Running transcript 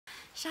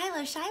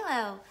Shylo,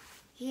 Shylo.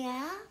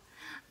 Yeah?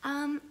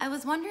 I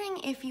was wondering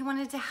if you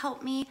wanted to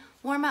help me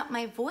warm up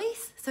my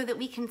voice so that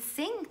we can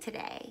sing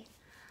today.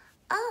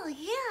 Oh,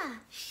 yeah,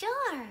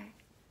 sure.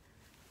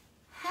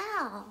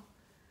 How?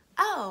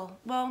 Oh,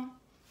 well,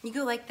 you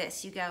go like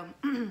this. You go,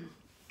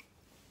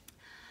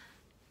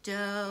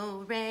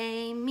 do,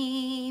 re,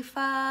 mi,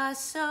 fa,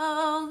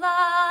 sol,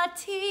 la,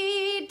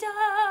 ti, do.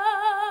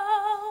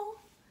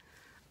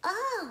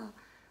 Oh,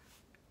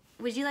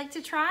 would you like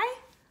to try?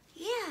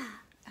 Yeah,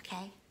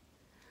 okay.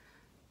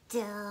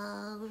 Do,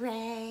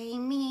 re,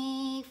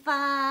 mi,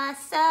 fa,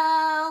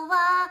 sol,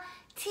 la,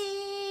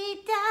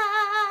 ti, do.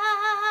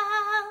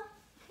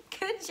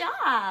 Good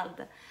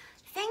job.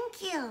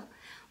 Thank you.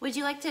 Would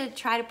you like to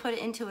try to put it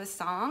into a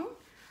song?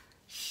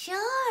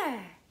 Sure.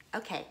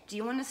 Okay, do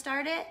you want to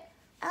start it?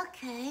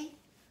 Okay.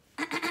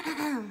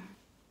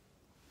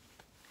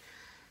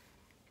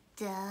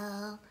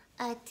 Do,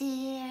 a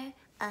deer,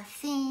 a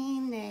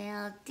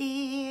female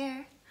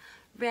deer.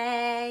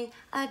 Ray,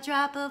 a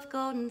drop of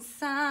golden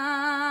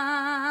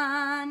sun.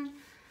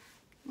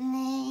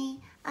 Nay,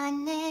 a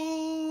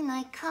name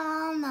I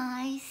call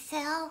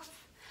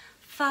myself.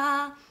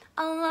 Fa,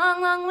 a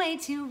long, long way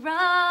to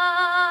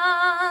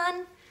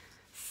run.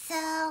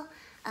 So,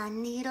 a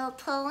needle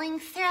pulling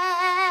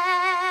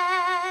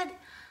thread.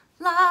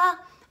 La,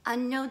 a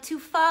note to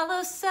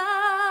follow. So,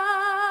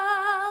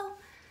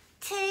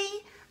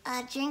 tea,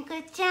 a drink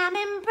with jam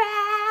and bread.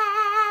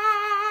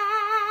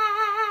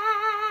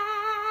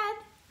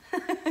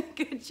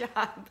 Good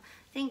job.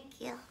 Thank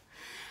you.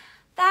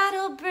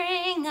 That'll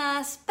bring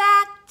us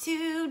back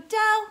to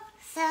do.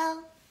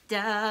 So,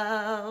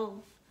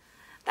 do.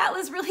 That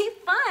was really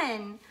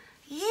fun.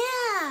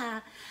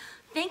 Yeah.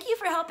 Thank you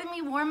for helping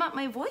me warm up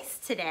my voice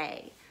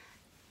today.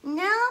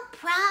 No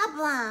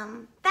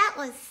problem. That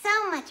was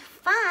so much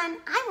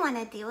fun. I want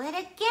to do it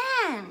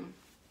again.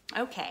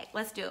 Okay,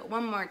 let's do it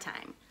one more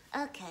time.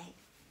 Okay.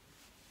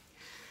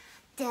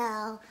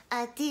 Do,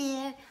 a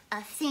deer,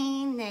 a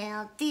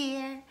female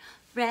deer.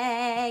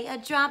 Ray, a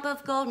drop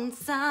of golden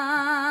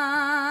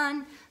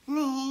sun.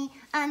 Me,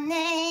 a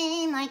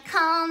name I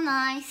call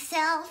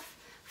myself.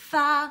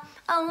 Fa,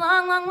 a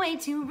long, long way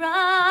to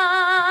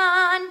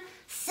run.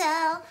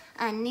 So,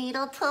 a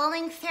needle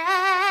pulling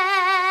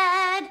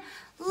thread.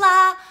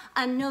 La,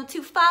 a note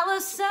to follow.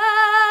 So,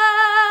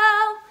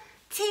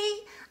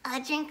 tea, a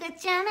drink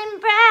with jam and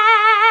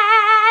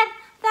bread.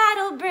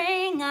 That'll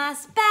bring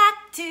us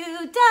back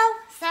to do.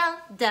 So,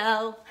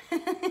 do.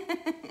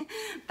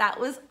 That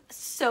was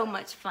so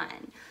much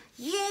fun.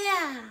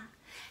 Yeah.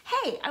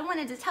 Hey, I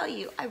wanted to tell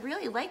you, I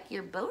really like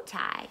your bow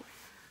tie.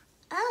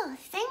 Oh,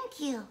 thank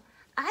you.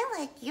 I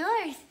like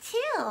yours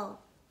too.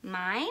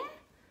 Mine?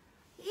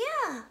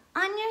 Yeah,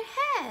 on your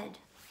head.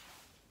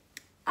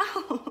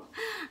 Oh,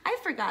 I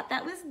forgot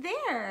that was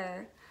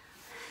there.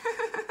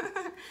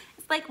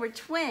 It's like we're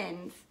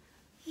twins.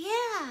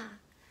 Yeah.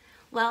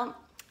 Well,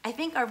 I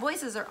think our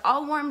voices are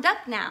all warmed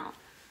up now.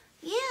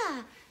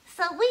 Yeah,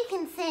 so we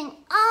can sing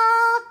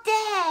all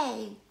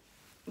day.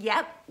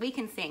 Yep, we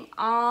can sing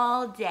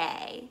all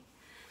day.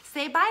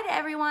 Say bye to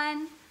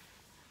everyone.